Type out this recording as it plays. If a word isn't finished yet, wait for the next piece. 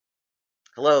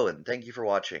Hello, and thank you for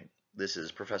watching. This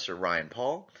is Professor Ryan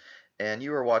Paul, and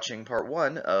you are watching part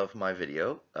one of my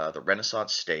video, The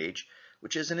Renaissance Stage,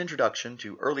 which is an introduction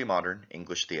to early modern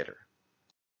English theater.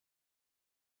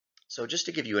 So just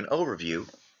to give you an overview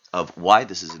of why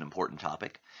this is an important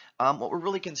topic, what we're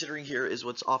really considering here is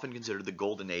what's often considered the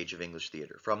golden age of English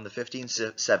theater, from the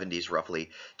 1570s roughly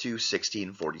to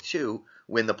 1642,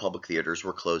 when the public theaters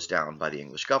were closed down by the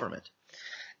English government.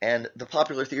 And the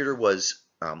popular theater was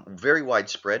very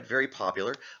widespread, very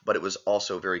popular, but it was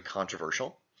also very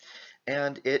controversial.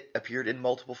 And it appeared in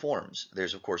multiple forms.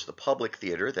 There's, of course, the public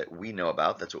theater that we know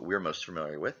about. That's what we're most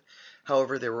familiar with.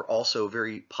 However, there were also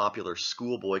very popular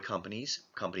schoolboy companies,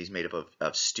 companies made up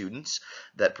of students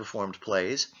that performed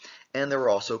plays. And there were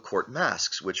also court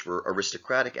masques, which were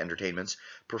aristocratic entertainments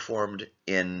performed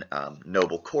in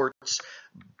noble courts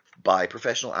by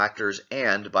professional actors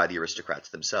and by the aristocrats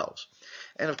themselves.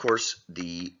 And of course,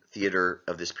 the theater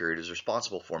of this period is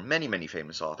responsible for many, many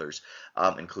famous authors,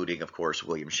 including, of course,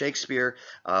 William Shakespeare,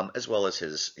 as well as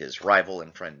his rival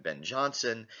and friend Ben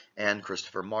Jonson, and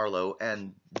Christopher Marlowe,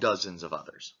 and dozens of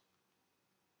others.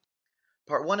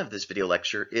 Part one of this video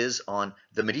lecture is on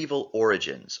the medieval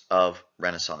origins of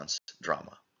Renaissance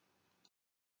drama.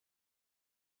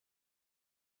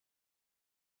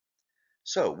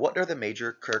 So, what are the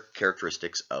major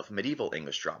characteristics of medieval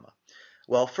English drama?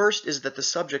 Well, first is that the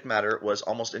subject matter was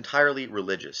almost entirely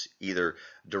religious, either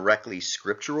directly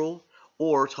scriptural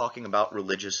or talking about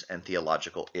religious and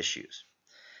theological issues.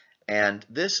 And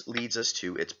this leads us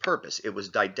to its purpose. It was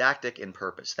didactic in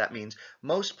purpose. That means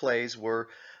most plays were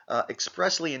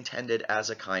expressly intended as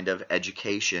a kind of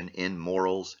education in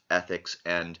morals, ethics,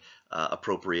 and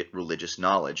appropriate religious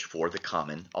knowledge for the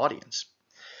common audience.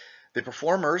 The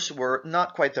performers were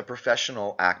not quite the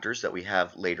professional actors that we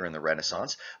have later in the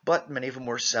Renaissance, but many of them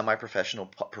were semi-professional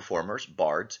performers,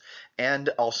 bards, and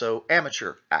also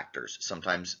amateur actors.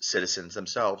 Sometimes citizens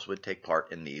themselves would take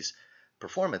part in these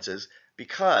performances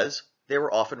because they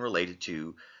were often related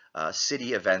to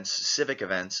city events, civic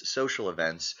events, social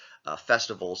events,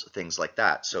 festivals, things like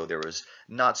that. So there was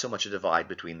not so much a divide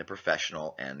between the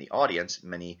professional and the audience.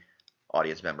 Many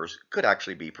audience members could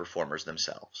actually be performers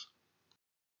themselves.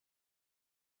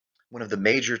 One of the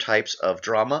major types of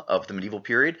drama of the medieval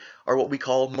period are what we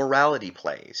call morality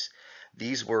plays.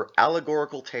 These were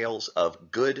allegorical tales of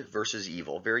good versus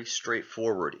evil, very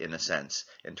straightforward in a sense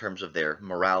in terms of their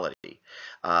morality.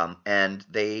 And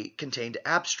they contained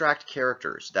abstract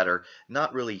characters that are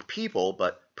not really people,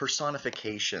 but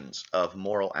personifications of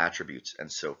moral attributes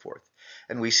and so forth.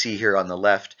 And we see here on the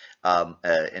left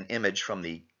an image from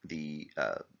the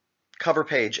cover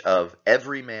page of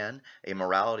Everyman, a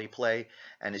morality play.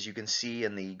 And as you can see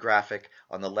in the graphic,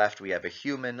 on the left we have a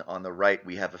human, on the right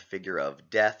we have a figure of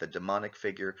death, a demonic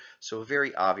figure. So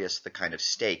very obvious the kind of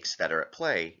stakes that are at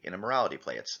play in a morality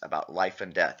play. It's about life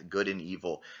and death, good and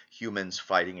evil, humans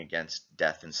fighting against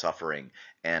death and suffering,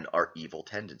 and our evil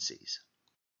tendencies.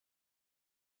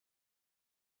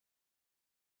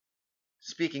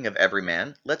 Speaking of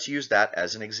Everyman, let's use that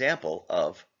as an example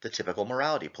of the typical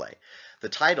morality play. The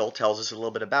title tells us a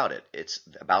little bit about it. It's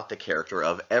about the character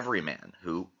of Everyman,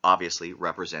 who obviously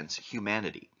represents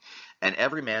humanity. And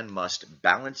Everyman must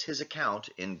balance his account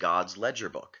in God's ledger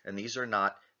book. And these are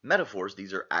not metaphors,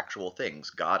 these are actual things.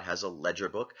 God has a ledger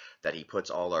book that he puts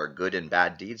all our good and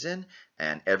bad deeds in,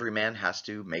 and every man has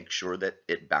to make sure that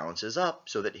it balances up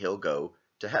so that he'll go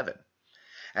to heaven.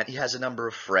 And he has a number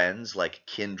of friends like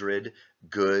kindred,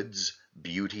 goods,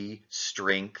 beauty,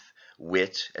 strength,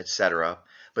 wit, etc.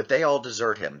 But they all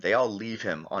desert him. They all leave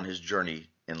him on his journey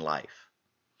in life.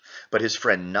 But his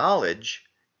friend Knowledge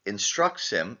instructs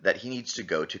him that he needs to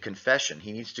go to confession.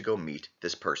 He needs to go meet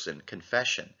this person,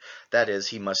 confession. That is,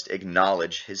 he must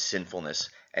acknowledge his sinfulness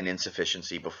and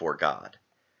insufficiency before God.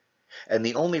 And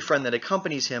the only friend that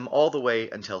accompanies him all the way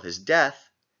until his death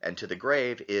and to the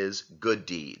grave is Good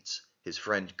Deeds, his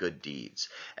friend Good Deeds.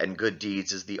 And Good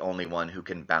Deeds is the only one who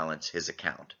can balance his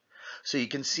account. So you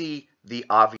can see the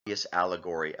obvious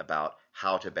allegory about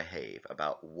how to behave,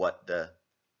 about what the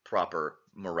proper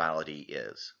morality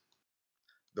is.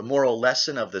 The moral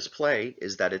lesson of this play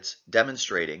is that it's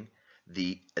demonstrating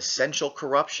the essential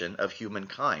corruption of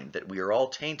humankind, that we are all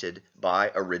tainted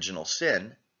by original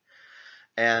sin.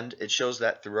 And it shows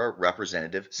that through our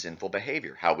representative sinful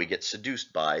behavior, how we get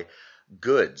seduced by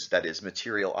goods, that is,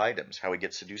 material items, how we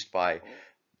get seduced by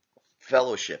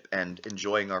fellowship and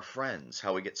enjoying our friends,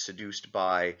 how we get seduced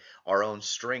by our own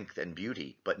strength and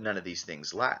beauty, but none of these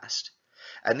things last.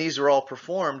 And these are all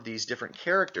performed, these different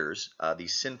characters,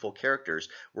 these sinful characters,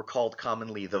 were called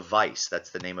commonly the vice.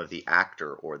 That's the name of the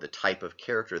actor or the type of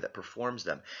character that performs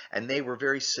them. And they were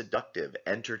very seductive,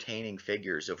 entertaining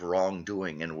figures of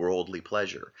wrongdoing and worldly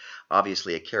pleasure.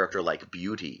 Obviously, a character like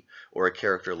Beauty or a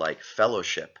character like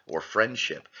Fellowship or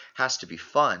Friendship has to be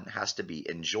fun, has to be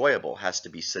enjoyable, has to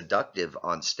be seductive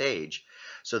on stage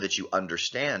so that you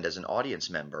understand as an audience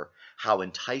member how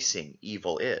enticing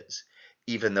evil is,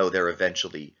 even though they're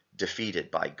eventually defeated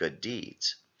by good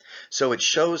deeds. So it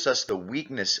shows us the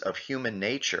weakness of human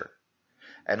nature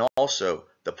and also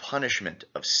the punishment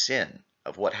of sin,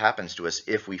 of what happens to us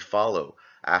if we follow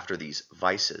after these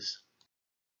vices.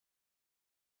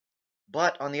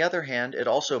 But on the other hand, it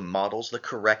also models the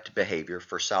correct behavior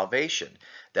for salvation,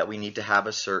 that we need to have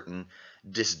a certain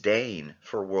disdain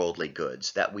for worldly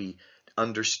goods, that we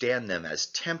understand them as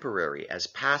temporary, as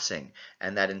passing,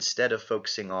 and that instead of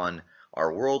focusing on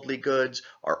our worldly goods,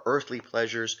 our earthly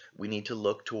pleasures, we need to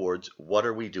look towards what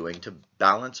are we doing to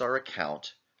balance our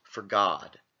account for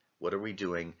God? What are we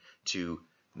doing to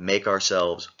make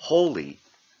ourselves holy,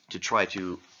 to try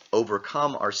to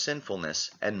overcome our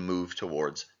sinfulness and move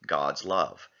towards God's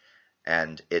love?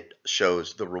 And it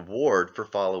shows the reward for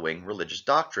following religious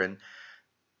doctrine,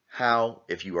 how,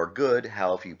 if you are good,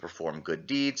 how, if you perform good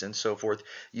deeds and so forth,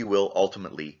 you will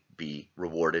ultimately be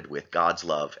rewarded with God's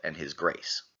love and His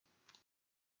grace.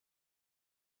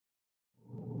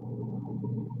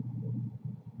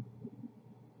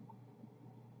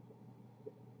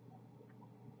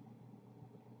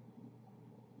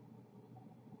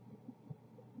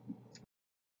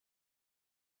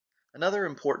 Another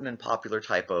important and popular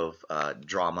type of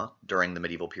drama during the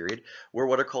medieval period were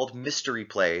what are called mystery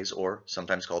plays, or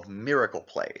sometimes called miracle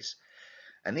plays.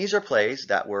 And these are plays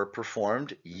that were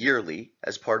performed yearly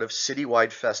as part of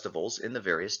citywide festivals in the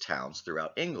various towns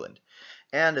throughout England.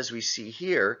 And as we see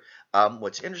here,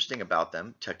 what's interesting about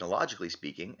them, technologically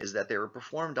speaking, is that they were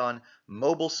performed on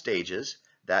mobile stages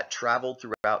that traveled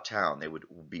throughout town. They would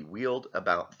be wheeled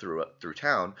about through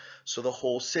town, so the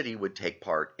whole city would take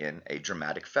part in a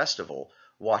dramatic festival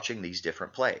watching these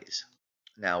different plays.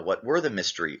 Now, what were the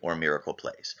mystery or miracle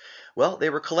plays? Well, they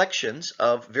were collections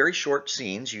of very short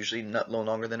scenes, usually no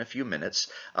longer than a few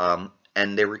minutes,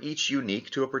 and they were each unique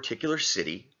to a particular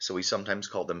city, so we sometimes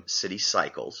call them city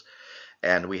cycles.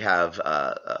 And we have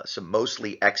some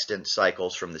mostly extant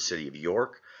cycles from the city of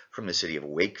York, from the city of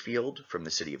Wakefield, from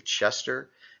the city of Chester,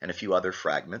 and a few other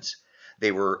fragments.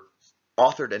 They were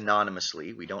authored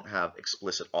anonymously. We don't have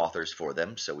explicit authors for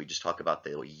them, so we just talk about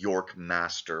the York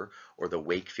master or the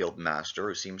Wakefield master,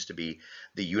 who seems to be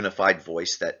the unified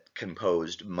voice that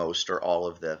composed most or all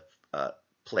of the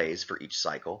plays for each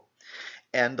cycle.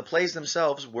 And the plays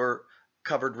themselves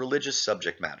covered religious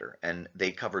subject matter, and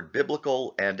they covered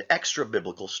biblical and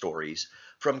extra-biblical stories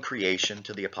from creation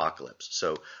to the apocalypse.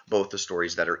 So both the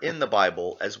stories that are in the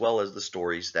Bible as well as the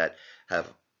stories that have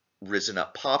risen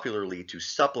up popularly to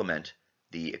supplement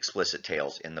the explicit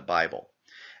tales in the Bible.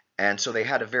 And so they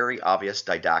had a very obvious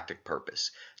didactic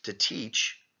purpose: to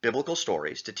teach biblical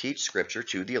stories, to teach scripture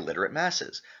to the illiterate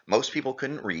masses. Most people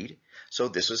couldn't read, so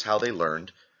this was how they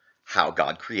learned how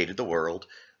God created the world,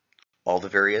 all the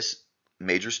various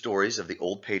major stories of the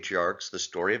old patriarchs, the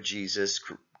story of Jesus,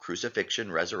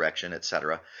 crucifixion, resurrection,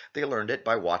 etc. They learned it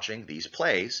by watching these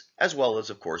plays, as well as,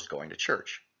 of course, going to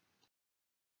church.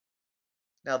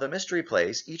 Now, the mystery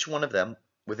plays, each one of them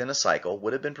within a cycle,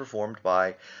 would have been performed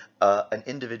by an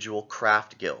individual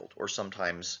craft guild, or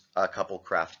sometimes a couple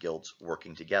craft guilds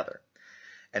working together.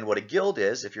 And what a guild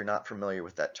is, if you're not familiar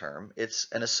with that term, it's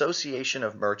an association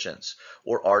of merchants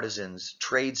or artisans,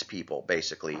 tradespeople,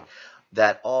 basically,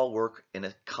 that all work in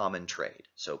a common trade.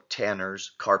 So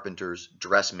tanners, carpenters,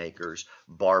 dressmakers,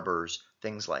 barbers,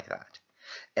 things like that.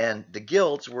 And the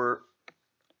guilds were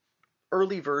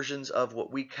early versions of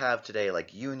what we have today,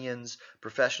 like unions,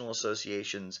 professional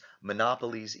associations,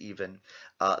 monopolies even.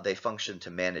 They function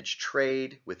to manage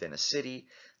trade within a city.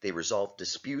 They resolve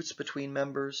disputes between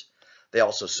members. They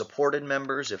also supported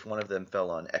members if one of them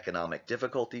fell on economic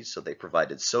difficulties, so they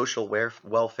provided social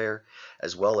welfare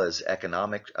as well as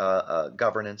economic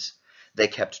governance. They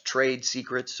kept trade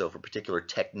secrets, so if a particular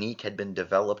technique had been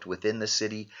developed within the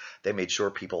city, they made sure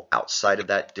people outside of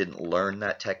that didn't learn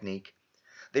that technique.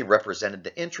 They represented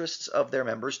the interests of their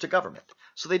members to government.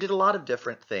 So they did a lot of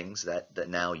different things that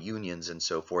now unions and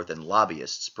so forth and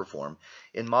lobbyists perform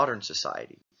in modern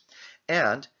society.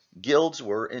 And guilds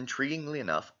were, intriguingly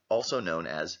enough, also known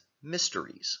as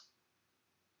mysteries.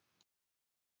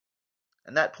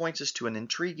 And that points us to an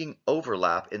intriguing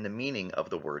overlap in the meaning of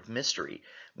the word mystery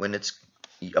when it's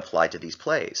applied to these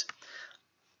plays.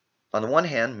 On the one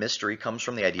hand, mystery comes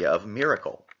from the idea of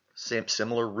miracle,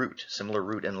 similar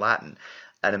root in Latin.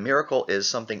 And a miracle is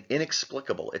something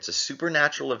inexplicable. It's a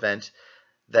supernatural event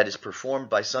that is performed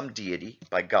by some deity,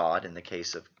 by God in the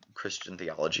case of Christian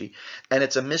theology, and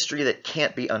it's a mystery that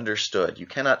can't be understood. You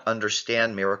cannot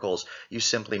understand miracles, you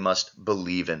simply must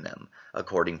believe in them,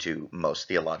 according to most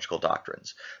theological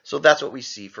doctrines. So that's what we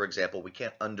see. For example, we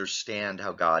can't understand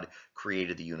how God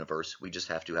created the universe, we just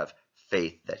have to have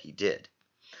faith that he did.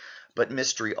 But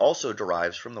mystery also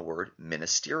derives from the word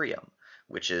ministerium,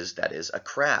 which is, that is, a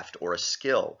craft or a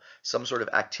skill, some sort of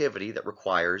activity that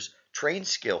requires trained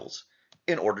skills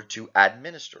in order to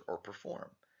administer or perform.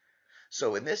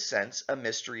 So in this sense, a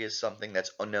mystery is something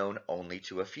that's unknown only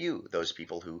to a few, those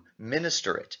people who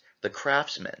minister it, the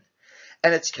craftsmen,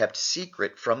 and it's kept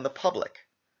secret from the public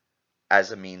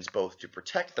as a means both to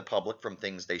protect the public from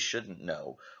things they shouldn't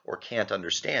know or can't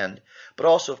understand, but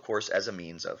also, of course, as a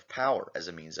means of power, as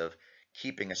a means of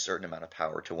keeping a certain amount of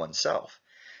power to oneself.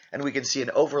 And we can see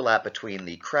an overlap between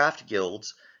the craft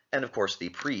guilds and, of course, the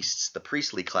priests, the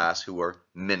priestly class who were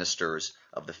ministers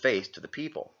of the faith to the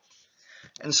people.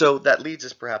 And so that leads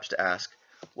us perhaps to ask,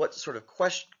 what sort of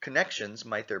connections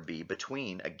might there be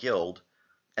between a guild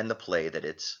and the play that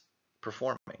it's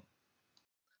performing?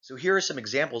 So here are some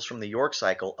examples from the York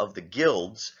cycle of the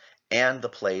guilds and the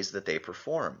plays that they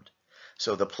performed.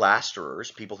 So the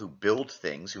plasterers, people who build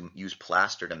things, who use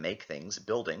plaster to make things,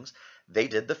 buildings, they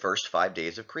did the first 5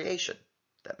 days of creation.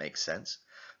 That makes sense.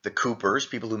 The coopers,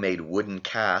 people who made wooden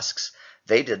casks,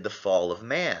 they did the fall of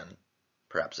man.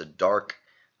 Perhaps a dark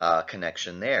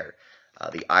connection there.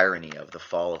 The irony of the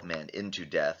fall of man into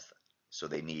death, so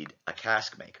they need a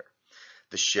cask maker.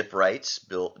 The shipwrights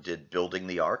did building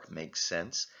the ark, makes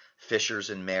sense.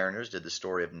 Fishers and mariners did the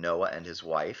story of Noah and his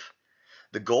wife.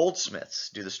 The goldsmiths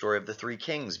do the story of the 3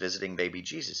 kings visiting baby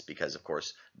Jesus, because, of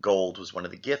course, gold was one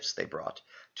of the gifts they brought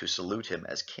to salute him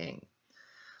as king.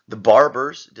 The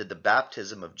barbers did the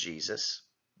baptism of Jesus.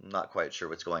 I'm not quite sure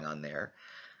what's going on there.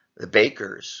 The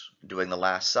bakers doing the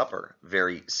Last Supper,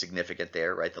 very significant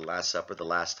there, right? The Last Supper, the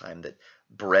last time that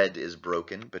bread is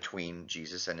broken between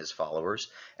Jesus and his followers,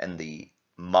 and the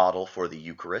model for the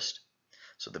Eucharist.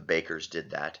 So the bakers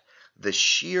did that. The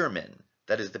shearmen,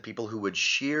 that is the people who would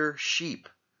shear sheep,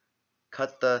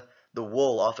 cut the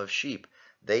wool off of sheep,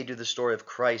 they do the story of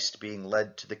Christ being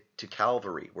led to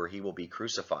Calvary, where he will be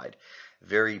crucified.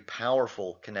 Very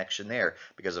powerful connection there,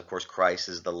 because of course Christ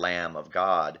is the Lamb of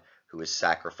God who is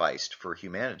sacrificed for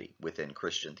humanity within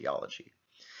Christian theology.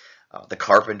 The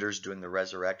carpenters doing the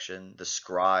resurrection, the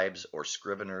scribes or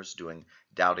scriveners doing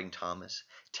Doubting Thomas,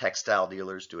 textile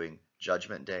dealers doing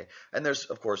Judgment Day, and there's,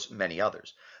 of course, many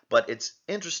others. But it's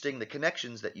interesting the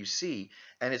connections that you see,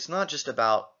 and it's not just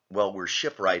about, well, we're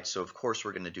shipwrights, so of course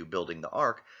we're going to do building the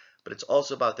ark, but it's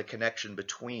also about the connection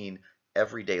between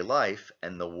everyday life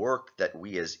and the work that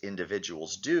we as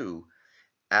individuals do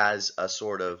as a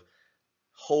sort of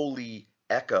holy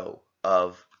echo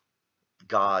of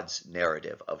God's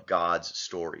narrative, of God's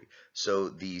story. So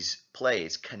these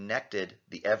plays connected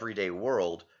the everyday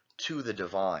world to the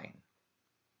divine.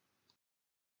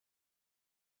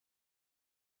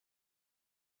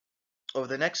 Over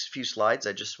the next few slides,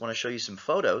 I just want to show you some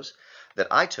photos that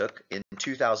I took in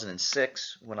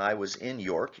 2006 when I was in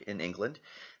York in England,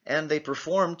 and they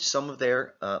performed some of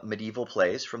their medieval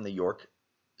plays from the York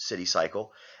City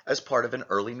Cycle as part of an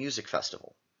early music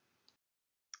festival.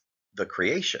 The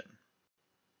Creation.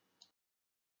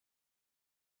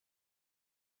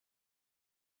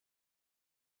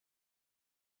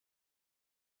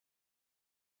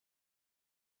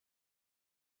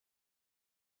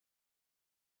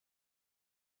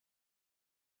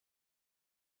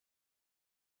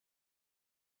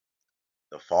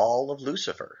 The Fall of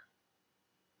Lucifer.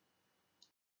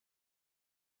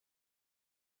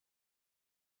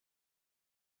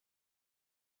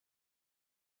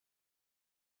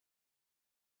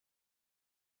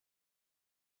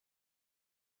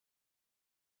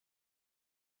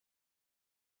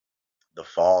 The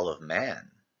Fall of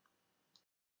Man.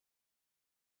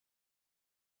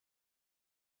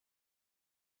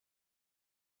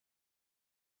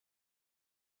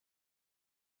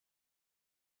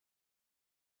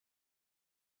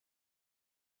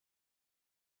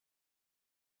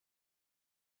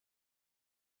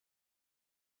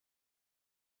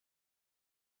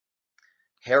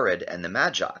 Herod and the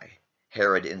Magi.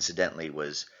 Herod, incidentally,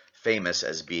 was famous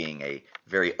as being a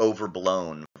very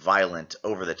overblown, violent,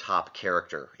 over-the-top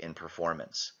character in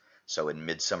performance. So in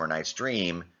Midsummer Night's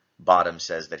Dream, Bottom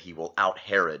says that he will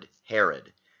out-Herod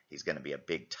Herod. He's going to be a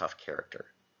big, tough character.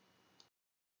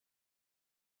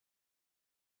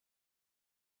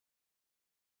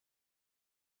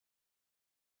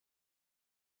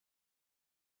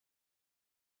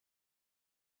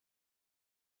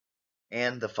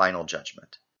 and the final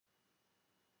judgment.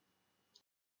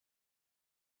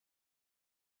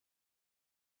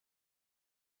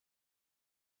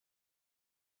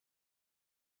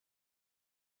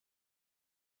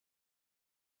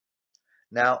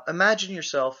 Now, imagine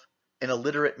yourself an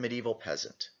illiterate medieval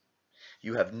peasant.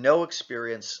 You have no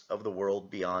experience of the world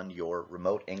beyond your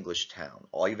remote English town.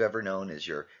 All you've ever known is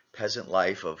your peasant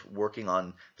life of working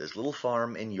on this little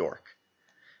farm in York.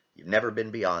 You've never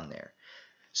been beyond there.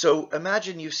 So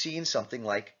imagine you've seen something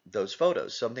like those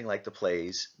photos, something like the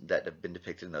plays that have been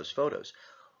depicted in those photos.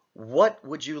 What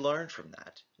would you learn from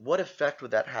that? What effect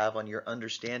would that have on your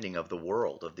understanding of the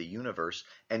world, of the universe,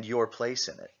 and your place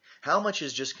in it? How much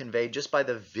is just conveyed just by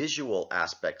the visual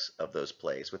aspects of those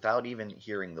plays without even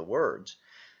hearing the words?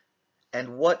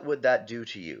 And what would that do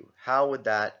to you? How would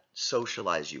that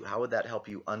socialize you? How would that help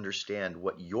you understand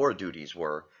what your duties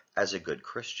were as a good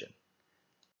Christian?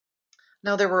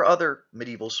 Now, there were other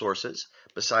medieval sources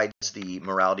besides the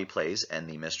morality plays and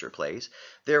the Mr. plays.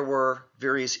 There were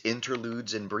various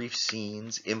interludes and brief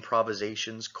scenes,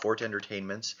 improvisations, court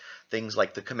entertainments, things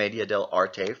like the Commedia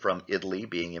dell'arte from Italy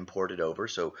being imported over.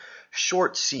 So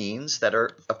short scenes that are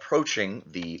approaching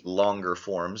the longer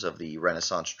forms of the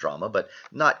Renaissance drama, but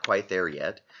not quite there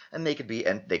yet. And they could be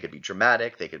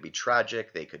dramatic, they could be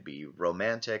tragic, they could be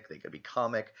romantic, they could be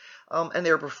comic, and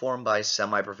they were performed by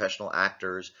semi-professional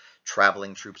actors,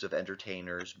 traveling troops of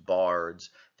entertainers, bards,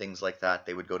 things like that.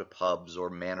 They would go to pubs or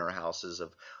manor houses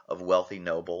of wealthy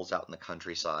nobles out in the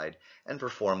countryside and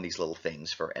perform these little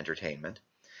things for entertainment.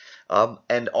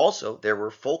 And also, there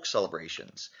were folk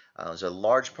celebrations. As a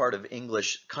large part of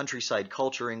English countryside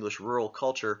culture, English rural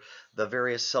culture, the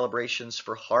various celebrations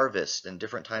for harvest and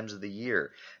different times of the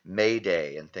year, May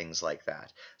Day and things like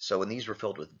that. So when these were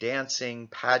filled with dancing,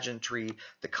 pageantry,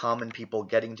 the common people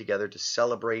getting together to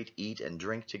celebrate, eat, and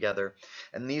drink together.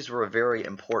 And these were a very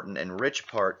important and rich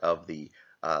part of the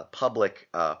public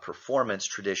performance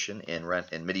tradition in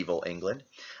medieval England,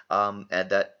 and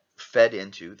that fed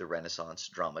into the Renaissance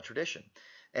drama tradition.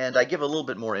 And I give a little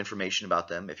bit more information about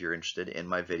them if you're interested in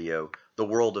my video, The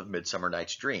World of Midsummer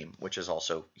Night's Dream, which is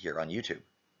also here on YouTube.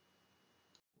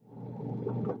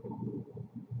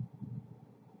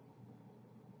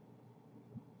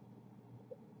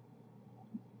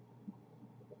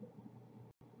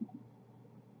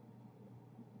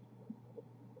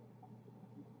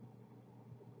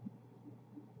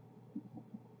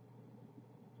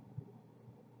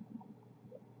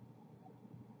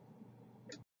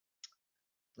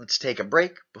 Let's take a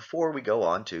break before we go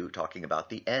on to talking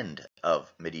about the end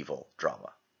of medieval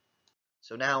drama.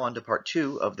 So now on to part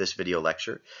 2 of this video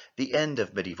lecture, the end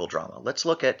of medieval drama. Let's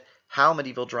look at how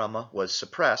medieval drama was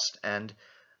suppressed and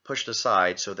pushed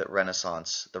aside so that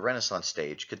the Renaissance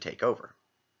stage could take over.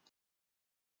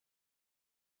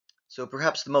 So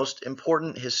perhaps the most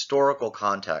important historical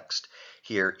context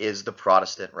here is the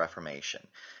Protestant Reformation.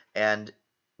 And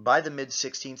by the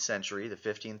mid-16th century, the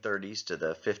 1530s to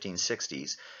the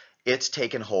 1560s, it's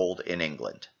taken hold in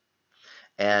England.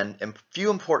 And a few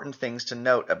important things to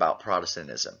note about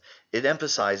Protestantism. It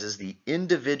emphasizes the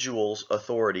individual's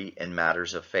authority in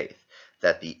matters of faith,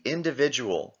 that the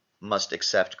individual must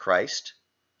accept Christ,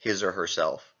 his or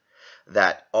herself,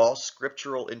 that all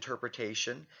scriptural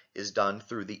interpretation is done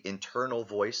through the internal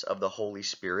voice of the Holy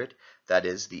Spirit. That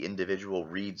is, the individual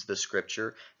reads the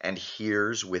scripture and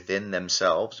hears within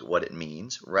themselves what it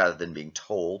means, rather than being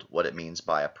told what it means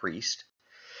by a priest.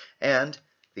 And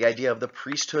the idea of the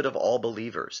priesthood of all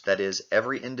believers. That is,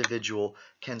 every individual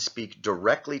can speak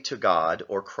directly to God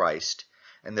or Christ,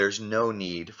 and there's no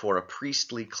need for a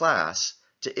priestly class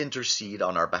to intercede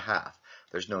on our behalf.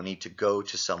 There's no need to go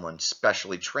to someone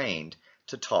specially trained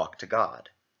to talk to God.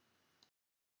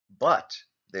 But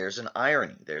there's an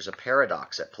irony, there's a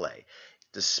paradox at play.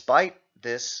 Despite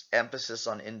this emphasis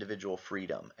on individual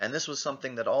freedom, and this was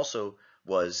something that also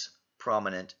was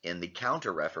prominent in the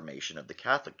Counter-Reformation of the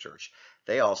Catholic Church,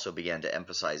 they also began to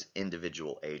emphasize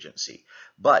individual agency.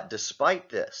 But despite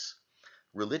this,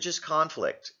 religious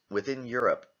conflict within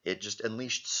Europe, it just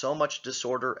unleashed so much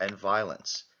disorder and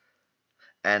violence.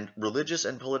 And religious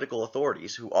and political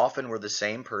authorities, who often were the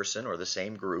same person or the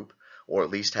same group, or at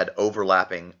least had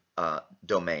overlapping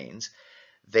domains,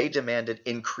 they demanded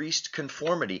increased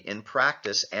conformity in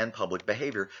practice and public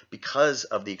behavior because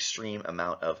of the extreme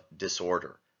amount of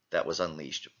disorder that was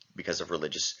unleashed because of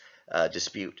religious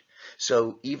dispute.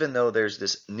 So even though there's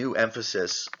this new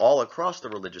emphasis all across the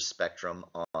religious spectrum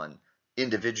on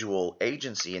individual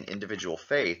agency and individual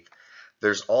faith,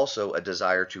 there's also a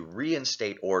desire to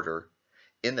reinstate order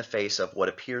in the face of what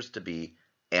appears to be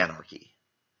anarchy.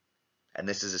 And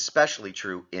this is especially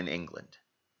true in England.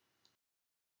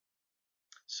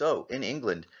 So in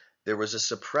England, there was a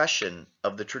suppression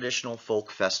of the traditional folk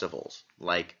festivals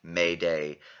like May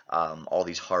Day, all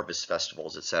these harvest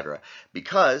festivals, etc.,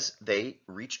 because they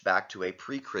reached back to a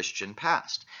pre-Christian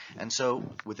past. And so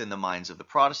within the minds of the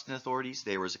Protestant authorities,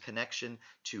 there was a connection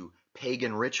to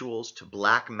pagan rituals, to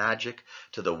black magic,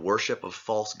 to the worship of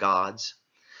false gods.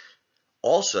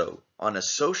 Also, on a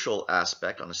social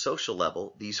aspect, on a social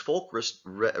level, these folk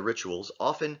rituals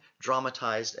often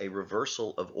dramatized a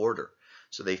reversal of order.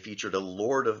 So they featured a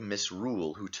lord of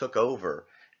misrule who took over,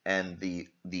 and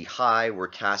the high were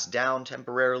cast down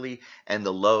temporarily, and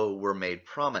the low were made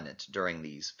prominent during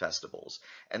these festivals.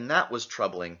 And that was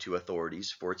troubling to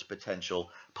authorities for its potential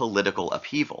political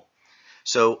upheaval.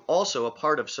 So also a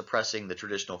part of suppressing the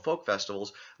traditional folk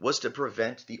festivals was to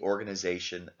prevent the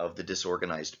organization of the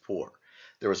disorganized poor.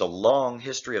 There was a long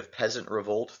history of peasant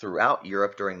revolt throughout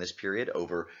Europe during this period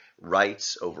over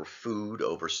rights, over food,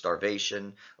 over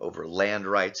starvation, over land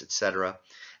rights, etc.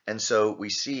 And so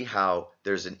we see how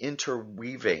there's an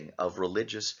interweaving of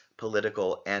religious,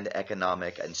 political, and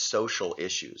economic and social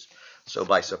issues. So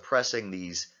by suppressing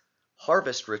these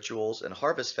harvest rituals and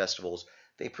harvest festivals,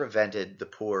 they prevented the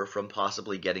poor from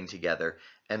possibly getting together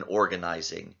and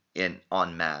organizing en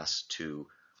masse to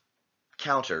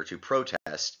counter, to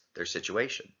protest their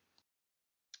situation.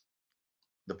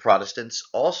 The Protestants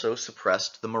also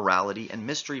suppressed the morality and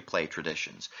mystery play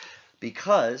traditions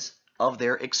because of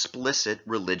their explicit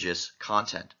religious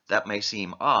content. That may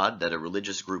seem odd that a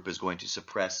religious group is going to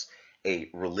suppress a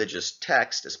religious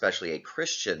text, especially a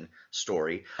Christian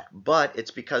story, but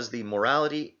it's because the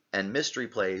morality and mystery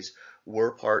plays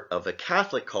were part of a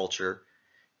Catholic culture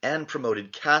and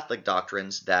promoted Catholic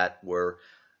doctrines that were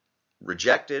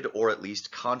rejected or at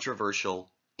least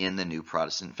controversial in the new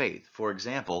Protestant faith. For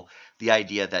example, the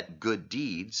idea that good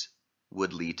deeds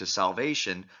would lead to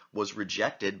salvation was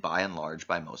rejected by and large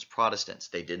by most Protestants.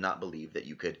 They did not believe that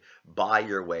you could buy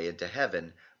your way into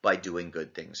heaven by doing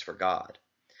good things for God.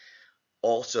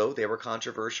 Also, they were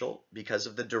controversial because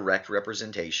of the direct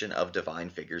representation of divine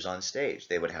figures on stage.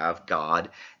 They would have God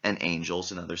and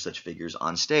angels and other such figures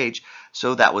on stage,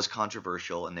 so that was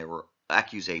controversial, and there were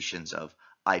accusations of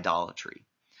idolatry.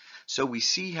 So we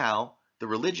see how the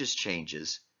religious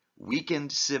changes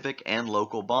weakened civic and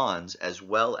local bonds, as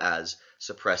well as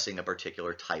suppressing a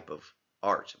particular type of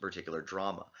art, a particular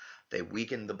drama. They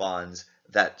weakened the bonds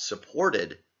that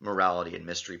supported morality and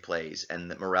mystery plays,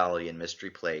 and that morality and mystery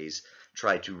plays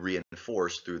tried to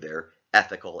reinforce through their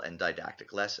ethical and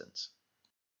didactic lessons.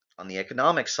 On the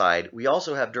economic side, we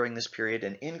also have during this period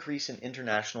an increase in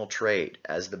international trade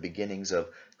as the beginnings of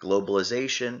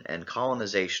globalization and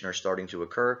colonization are starting to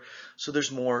occur. So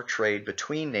there's more trade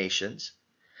between nations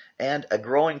and a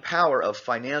growing power of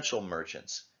financial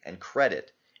merchants and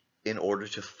credit in order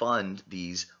to fund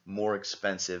these more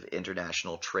expensive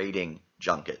international trading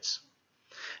junkets.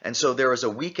 And so there is a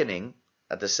weakening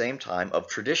at the same time of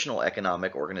traditional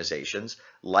economic organizations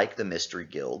like the mystery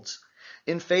guilds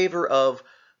in favor of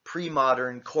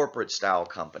pre-modern corporate style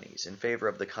companies, in favor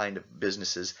of the kind of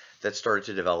businesses that started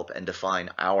to develop and define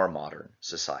our modern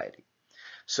society.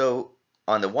 So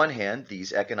on the one hand,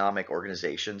 these economic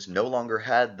organizations no longer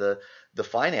had the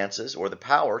finances or the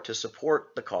power to support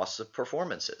the costs of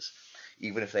performances,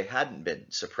 even if they hadn't been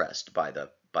suppressed by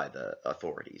the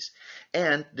authorities.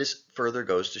 And this further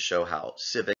goes to show how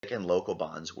civic and local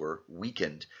bonds were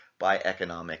weakened by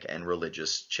economic and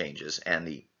religious changes and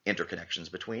the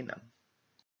interconnections between them.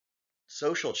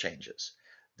 Social changes.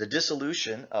 The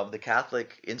dissolution of the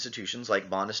Catholic institutions like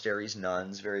monasteries,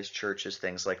 nuns, various churches,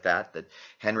 things like that, that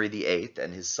Henry VIII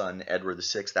and his son Edward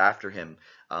VI after him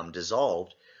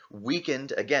dissolved,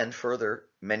 weakened again further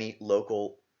many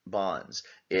local bonds.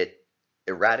 It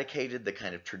eradicated the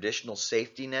kind of traditional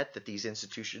safety net that these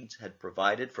institutions had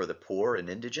provided for the poor and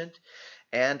indigent,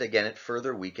 and again it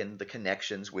further weakened the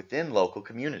connections within local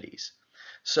communities.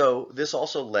 So this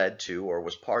also led to, or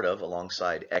was part of,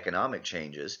 alongside economic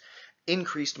changes,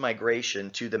 increased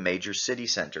migration to the major city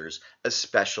centers,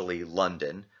 especially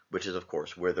London, which is of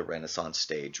course where the Renaissance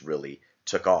stage really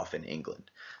took off in England.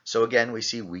 So again, we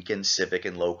see weakened civic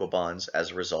and local bonds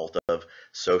as a result of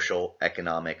social,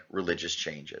 economic, religious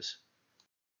changes.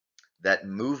 That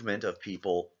movement of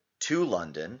people to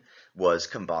London was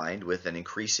combined with an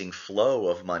increasing flow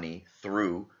of money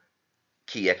through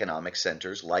key economic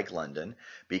centers like London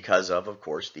because of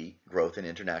course, the growth in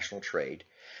international trade.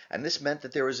 And this meant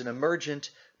that there was an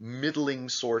emergent middling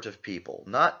sort of people,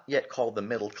 not yet called the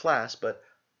middle class, but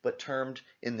termed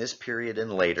in this period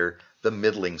and later the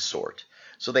middling sort.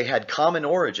 So they had common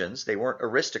origins. They weren't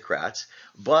aristocrats,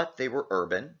 but they were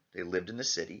urban. They lived in the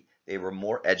city. They were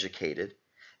more educated.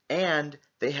 and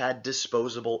they had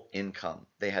disposable income.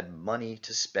 They had money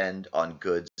to spend on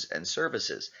goods and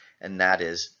services, and that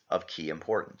is of key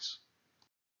importance.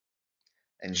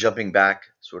 And jumping back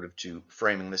sort of to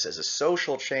framing this as a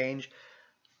social change,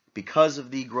 because of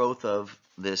the growth of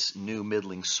this new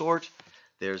middling sort,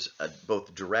 there's a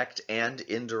both direct and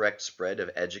indirect spread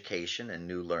of education and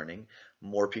new learning.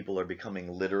 More people are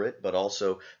becoming literate, but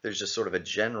also there's just sort of a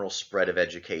general spread of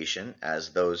education as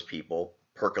those people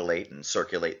percolate and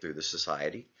circulate through the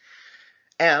society.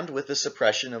 And with the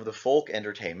suppression of the folk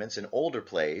entertainments and older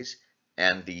plays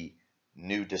and the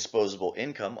new disposable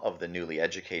income of the newly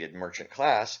educated merchant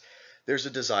class, there's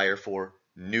a desire for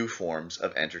new forms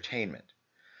of entertainment.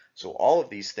 So all of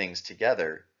these things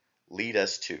together lead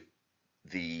us to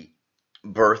the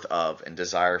birth of and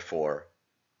desire for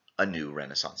a new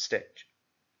Renaissance stage.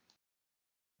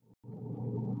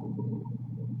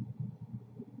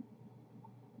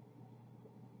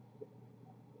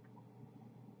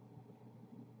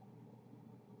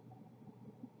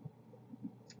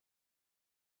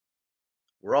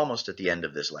 We're almost at the end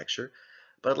of this lecture,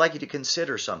 but I'd like you to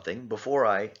consider something before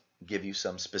I give you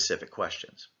some specific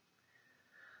questions.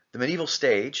 The medieval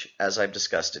stage, as I've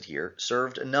discussed it here,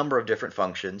 served a number of different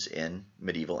functions in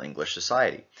medieval English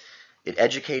society. It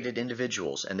educated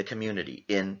individuals and the community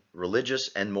in religious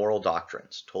and moral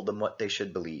doctrines, told them what they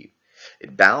should believe.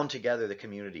 It bound together the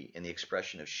community in the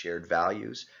expression of shared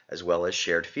values as well as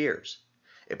shared fears.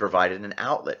 It provided an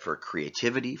outlet for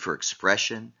creativity, for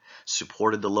expression,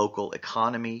 supported the local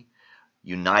economy,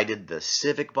 united the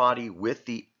civic body with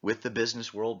the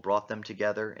business world, brought them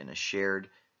together in a shared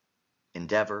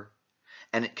endeavor,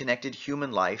 and it connected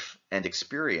human life and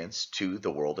experience to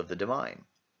the world of the divine.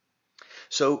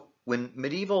 So when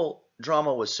medieval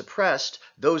drama was suppressed,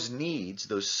 those needs,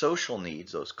 those social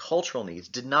needs, those cultural needs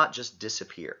did not just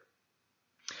disappear.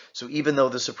 So even though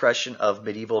the suppression of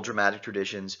medieval dramatic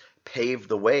traditions paved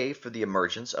the way for the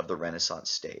emergence of the Renaissance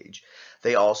stage,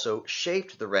 they also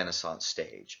shaped the Renaissance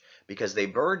stage because they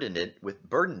burdened it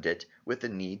with the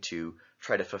need to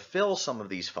try to fulfill some of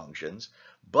these functions,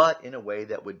 but in a way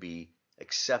that would be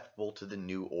acceptable to the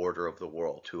new order of the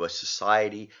world, to a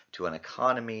society, to an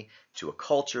economy, to a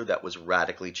culture that was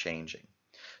radically changing.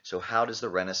 So how does the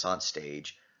Renaissance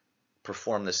stage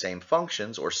perform the same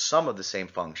functions, or some of the same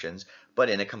functions, but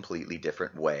in a completely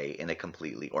different way, in a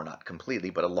completely, or not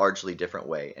completely, but a largely different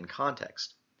way and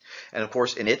context? And of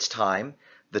course, in its time,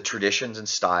 the traditions and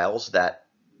styles that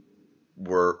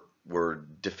were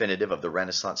definitive of the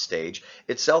Renaissance stage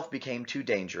itself became too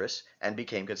dangerous and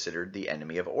became considered the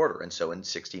enemy of order. And so in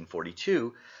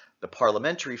 1642, the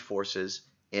parliamentary forces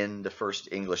in the First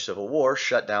English Civil War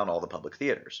shut down all the public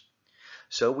theaters.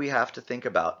 So we have to think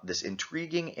about this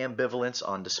intriguing ambivalence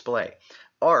on display.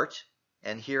 Art,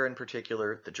 and here in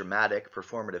particular the dramatic,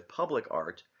 performative public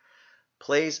art,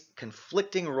 plays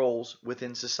conflicting roles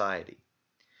within society.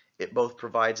 It both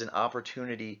provides an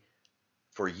opportunity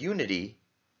for unity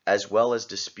as well as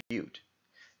dispute.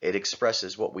 It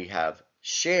expresses what we have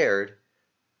shared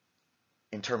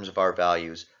in terms of our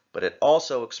values, but it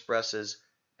also expresses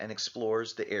and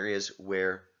explores the areas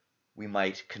where we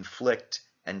might conflict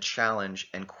and challenge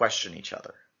and question each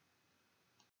other.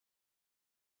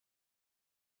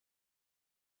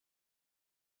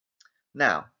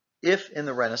 Now, if in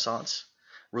the Renaissance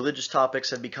religious topics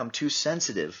have become too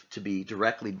sensitive to be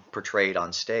directly portrayed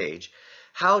on stage,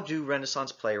 how do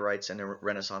Renaissance playwrights and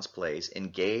Renaissance plays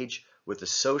engage with the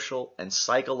social and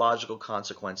psychological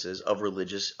consequences of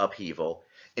religious upheaval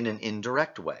in an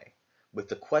indirect way, with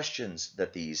the questions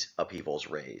that these upheavals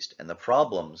raised and the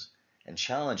problems and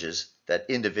challenges that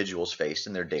individuals faced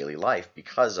in their daily life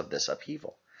because of this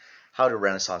upheaval? How do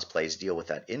Renaissance plays deal with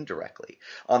that indirectly?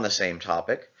 On the same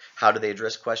topic, how do they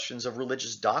address questions of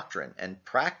religious doctrine and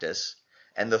practice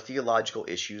and the theological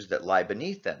issues that lie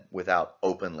beneath them without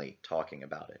openly talking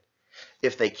about it?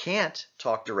 If they can't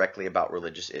talk directly about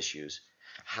religious issues,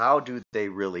 how do they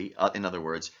really, in other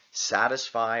words,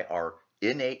 satisfy our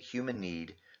innate human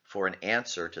need for an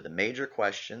answer to the major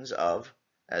questions of,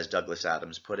 as Douglas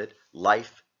Adams put it,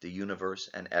 life, the universe,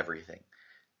 and everything?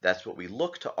 That's what we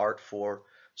look to art for.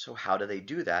 So how do they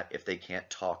do that if they can't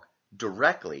talk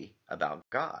directly about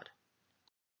God?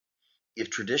 If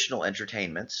traditional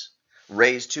entertainments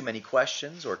raise too many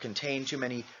questions or contain too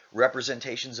many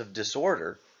representations of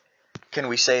disorder, can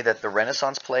we say that the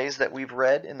Renaissance plays that we've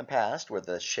read in the past,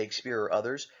 whether Shakespeare or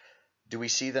others, do we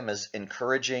see them as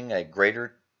encouraging a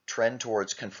greater trend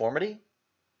towards conformity?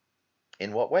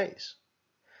 In what ways?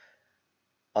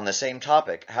 On the same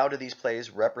topic, how do these plays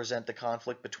represent the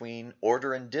conflict between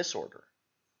order and disorder?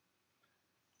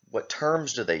 What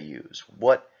terms do they use?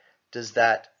 What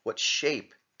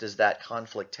shape does that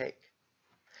conflict take?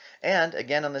 And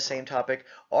again, on the same topic,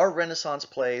 are Renaissance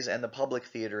plays and the public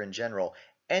theater in general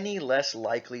any less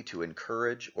likely to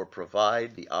encourage or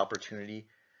provide the opportunity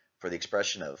for the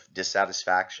expression of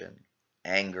dissatisfaction,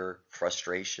 anger,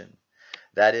 frustration?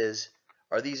 That is,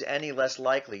 are these any less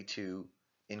likely to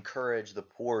encourage the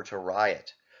poor to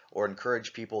riot or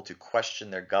encourage people to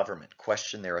question their government,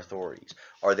 question their authorities?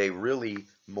 Are they really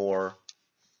more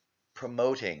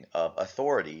promoting of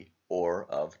authority or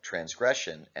of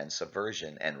transgression and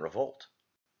subversion and revolt?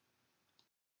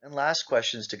 And last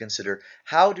questions to consider: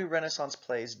 how do Renaissance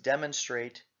plays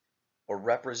demonstrate or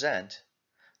represent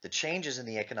the changes in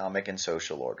the economic and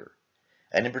social order,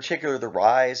 and in particular the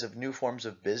rise of new forms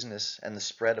of business and the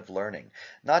spread of learning?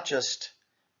 Not just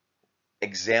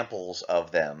examples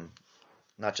of them,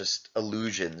 not just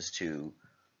allusions to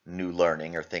new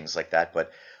learning or things like that,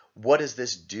 but what does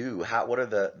this do? What are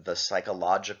the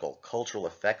psychological, cultural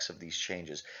effects of these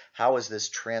changes? How is this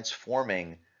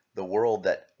transforming the world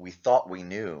that we thought we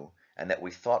knew and that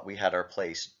we thought we had our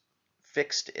place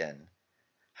fixed in?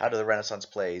 How do the Renaissance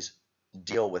plays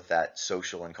deal with that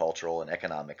social and cultural and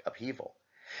economic upheaval?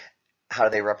 How do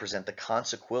they represent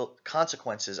the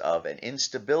consequences of an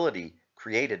instability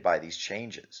created by these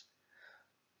changes?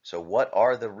 So what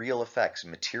are the real effects,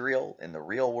 material in the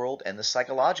real world, and the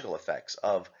psychological effects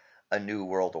of a new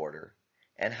world order?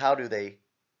 And how do they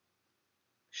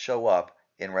show up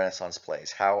in Renaissance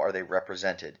plays? How are they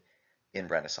represented in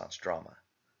Renaissance drama?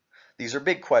 These are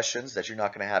big questions that you're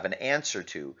not going to have an answer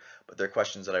to, but they're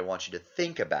questions that I want you to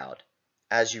think about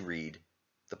as you read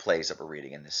the plays that we're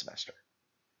reading in this semester.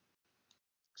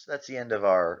 So that's the end of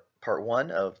our part 1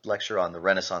 of lecture on the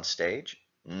Renaissance stage.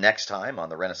 Next time on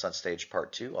the Renaissance stage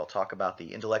part 2, I'll talk about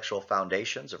the intellectual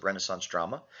foundations of Renaissance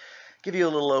drama, give you a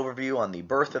little overview on the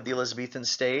birth of the Elizabethan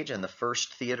stage and the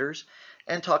first theaters,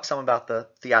 and talk some about the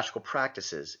theatrical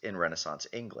practices in Renaissance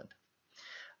England.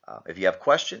 If you have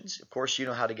questions, of course, you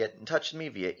know how to get in touch with me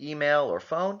via email or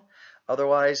phone.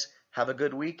 Otherwise, have a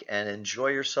good week and enjoy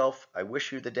yourself. I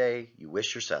wish you the day you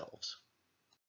wish yourselves.